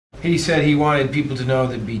He said he wanted people to know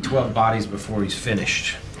there'd be 12 bodies before he's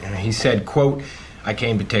finished. He said, quote, I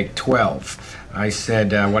came to take 12. I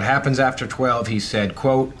said, what happens after 12? He said,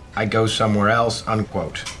 quote, I go somewhere else,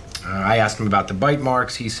 unquote. I asked him about the bite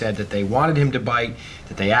marks. He said that they wanted him to bite,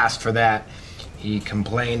 that they asked for that. He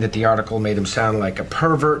complained that the article made him sound like a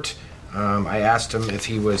pervert. I asked him if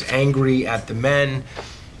he was angry at the men.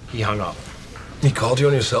 He hung up. He called you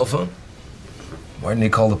on your cell phone? Why didn't he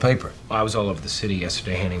call the paper? Well, I was all over the city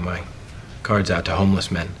yesterday handing my cards out to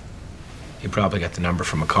homeless men. He probably got the number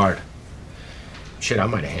from a card. Shit, I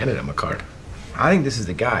might have handed him a card. I think this is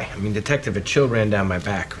the guy. I mean, Detective, a chill ran down my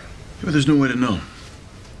back. Yeah, but there's no way to know.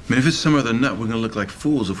 I mean, if it's some other nut, we're gonna look like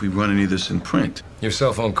fools if we run any of this in print. Your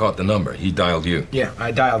cell phone caught the number. He dialed you. Yeah,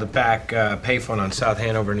 I dialed it back, payphone on South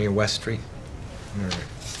Hanover near West Street. All right.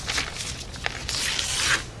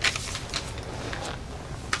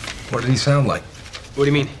 What did he sound like? What do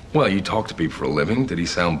you mean? Well, you talk to people for a living. Did he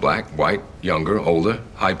sound black, white, younger, older,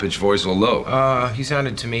 high-pitched voice or low? He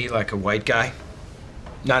sounded to me like a white guy.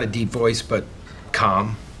 Not a deep voice, but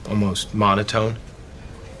calm, almost monotone.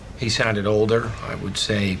 He sounded older, I would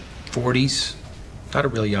say 40s. Not a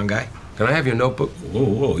really young guy. Can I have your notebook?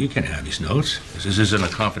 Whoa, you can have his notes. This isn't a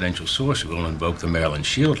confidential source. We'll invoke the Maryland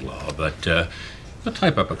Shield Law, but we'll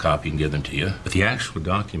type up a copy and give them to you. But the actual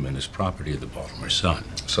document is property of the Baltimore Sun.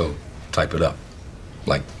 So, type it up.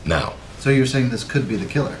 Like, now. So you're saying this could be the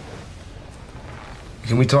killer?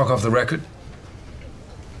 Can we talk off the record?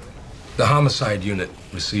 The homicide unit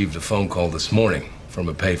received a phone call this morning from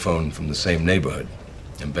a payphone from the same neighborhood.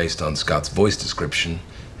 And based on Scott's voice description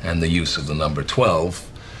and the use of the number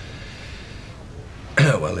 12,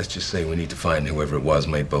 well, let's just say we need to find whoever it was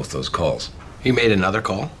made both those calls. He made another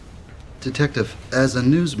call? Detective, as a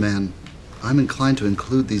newsman, I'm inclined to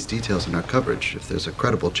include these details in our coverage if there's a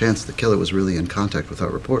credible chance the killer was really in contact with our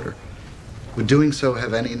reporter. Would doing so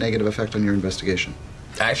have any negative effect on your investigation?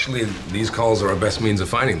 Actually, these calls are our best means of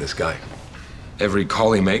finding this guy. Every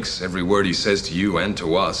call he makes, every word he says to you and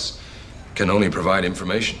to us, can only provide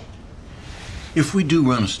information. If we do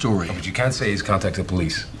run a story... But you can't say he's contacted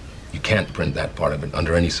police. You can't print that part of it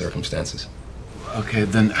under any circumstances. Okay,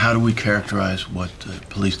 then how do we characterize what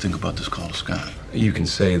police think about this call to Scott? You can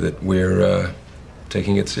say that we're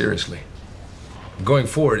taking it seriously. Going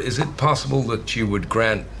forward, is it possible that you would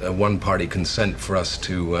grant one-party consent for us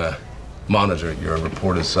to monitor your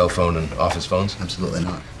reporter's cell phone and office phones? Absolutely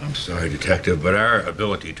not. I'm sorry, Detective, but our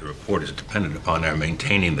ability to report is dependent upon our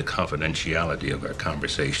maintaining the confidentiality of our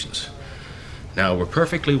conversations. Now, we're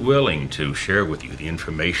perfectly willing to share with you the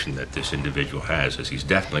information that this individual has, as he's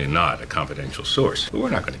definitely not a confidential source. But we're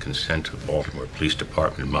not going to consent to the Baltimore Police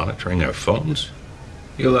Department monitoring our phones.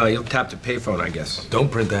 You'll tap the payphone, I guess. Don't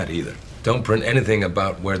print that either. Don't print anything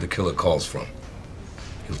about where the killer calls from.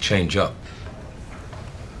 He'll change up.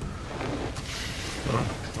 Well,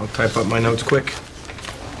 I'll type up my notes quick.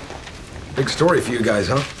 Big story for you guys,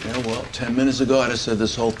 huh? Yeah, well, 10 minutes ago I'd have said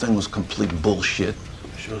this whole thing was complete bullshit.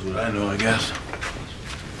 Shows what I know, I guess.